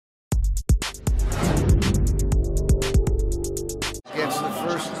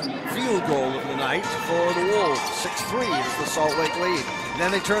tonight for the Wolves. 6-3 is the Salt Lake lead. And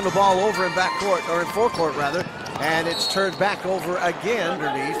then they turn the ball over in backcourt, or in forecourt rather, and it's turned back over again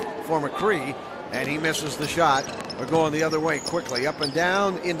underneath for McCree, and he misses the shot. We're going the other way quickly, up and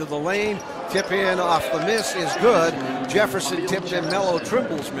down into the lane. Tip in off the miss is good. Jefferson tipped in, Melo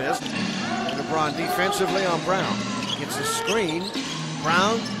Trimble's miss. LeBron defensively on Brown. Gets a screen.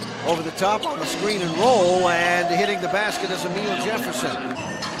 Brown over the top on the screen and roll, and hitting the basket is Amile Jefferson.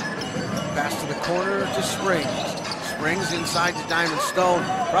 Pass to the corner to Springs. Springs inside to Diamond Stone.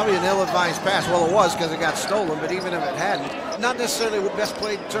 Probably an ill-advised pass. Well, it was because it got stolen, but even if it hadn't, not necessarily the best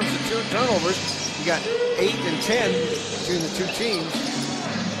played in terms of turnovers. You got 8 and 10 between the two teams.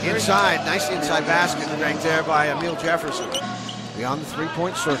 Inside, nice inside basket right there by Amile Jefferson. Beyond the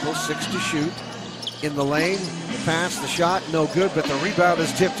three-point circle, 6 to shoot. In the lane, the pass, the shot, no good, but the rebound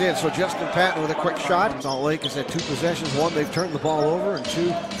is tipped in. So Justin Patton with a quick shot. Salt Lake has had 2 possessions. 1, they've turned the ball over, and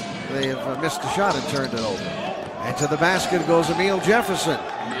 2, they have missed the shot and turned it over. And to the basket goes Amile Jefferson.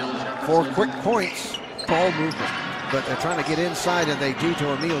 4 quick points, ball movement. But they're trying to get inside, and they do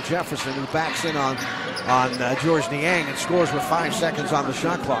to Amile Jefferson, who backs in on Georges Niang and scores with 5 seconds on the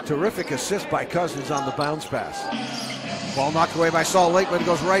shot clock. Terrific assist by Cousins on the bounce pass. Ball knocked away by Salt Lake, but it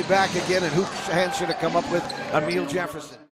goes right back again, and whose hand should have come up with Amile Jefferson.